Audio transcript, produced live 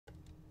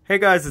Hey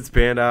guys, it's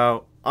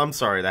Pando. I'm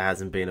sorry there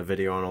hasn't been a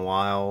video in a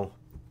while.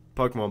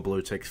 Pokemon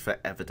Blue takes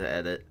forever to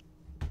edit.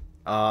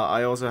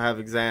 I also have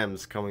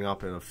exams coming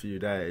up in a few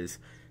days,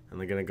 and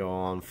they're gonna go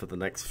on for the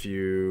next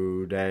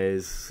few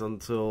days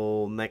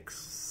until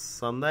next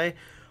Sunday.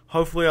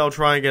 Hopefully I'll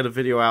try and get a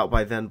video out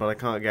by then, but I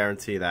can't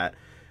guarantee that.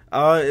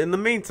 In the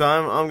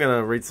meantime, I'm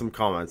gonna read some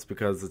comments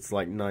because it's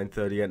like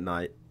 9:30 at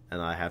night,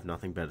 and I have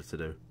nothing better to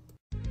do.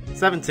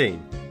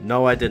 17.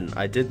 No, I didn't.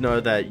 I did know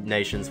that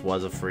Nations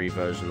was a free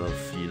version of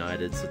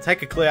United, so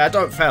technically I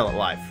don't fail at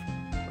life.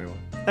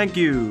 Thank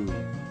you!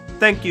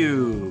 Thank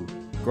you!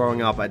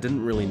 Growing up, I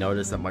didn't really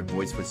notice that my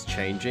voice was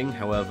changing.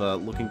 However,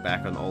 looking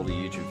back on older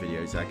YouTube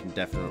videos, I can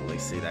definitely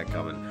see that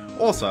coming.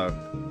 Also,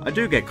 I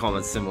do get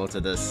comments similar to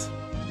this.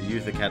 The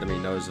Youth Academy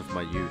knows of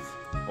my youth.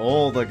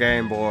 All the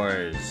Game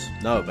Boys!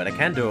 No, but I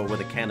can do it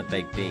with a can of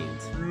baked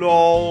beans.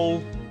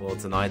 LOL! Well,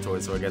 it's an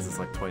iToy, so I guess it's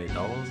like $20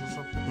 or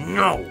something?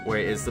 No!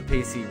 Wait, is the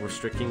PC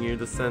restricting you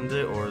to send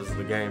it, or is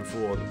the game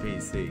for the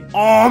PC?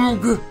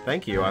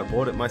 Thank you, I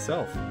bought it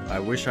myself. I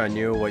wish I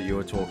knew what you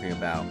were talking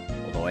about.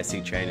 Although I see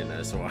Chain in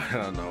there, so I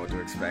don't know what to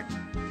expect.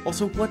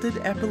 Also, what did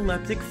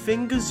Epileptic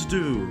Fingers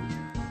do?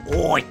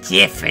 Oh,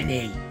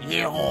 Tiffany!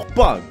 Yeah.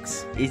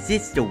 Bugs! Is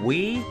this the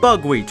Wii?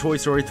 Bugwee Toy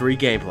Story 3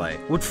 gameplay.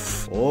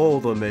 With all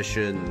the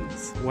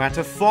missions. What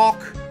the fuck?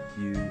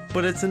 You.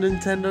 But it's a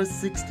Nintendo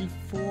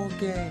 64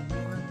 game.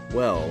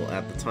 Well,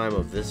 at the time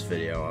of this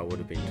video, I would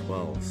have been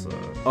 12, so...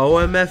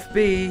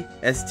 OMFB!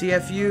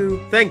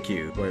 STFU! Thank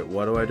you! Wait,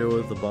 what do I do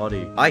with the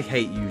body? I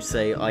hate you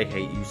say, I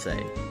hate you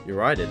say. You're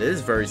right, it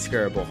is very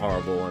scareable,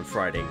 horrible, and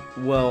frightening.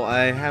 Well,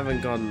 I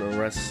haven't gotten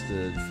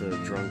arrested for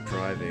drunk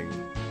driving.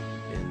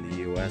 In the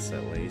US,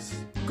 at least.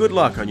 Good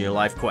luck on your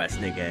life quest,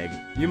 Nick Egg.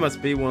 You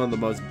must be one of the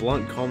most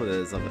blunt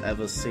commenters I've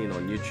ever seen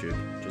on YouTube.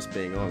 Just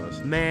being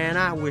honest. Man,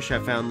 I wish I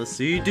found the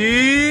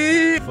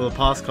CD! For the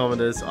past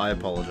commenters, I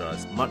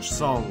apologize. Much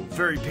song,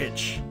 very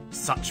pitch,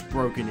 such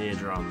broken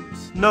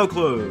eardrums. No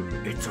clue.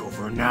 It's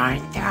over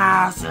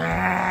 9,000!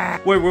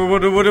 Wait,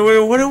 what the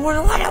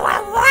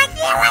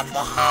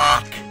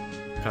heck?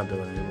 Can't do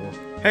it anymore.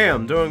 Hey,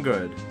 I'm doing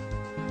good.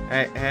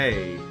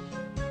 Hey.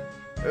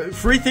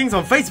 Free things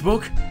on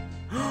Facebook?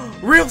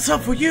 Real sub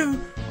for you!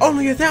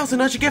 Only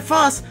 1,000, I should get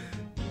fast!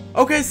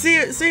 Okay,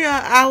 see ya,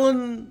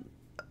 Alan.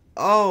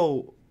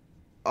 Oh.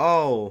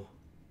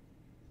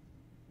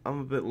 I'm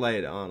a bit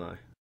late, aren't I?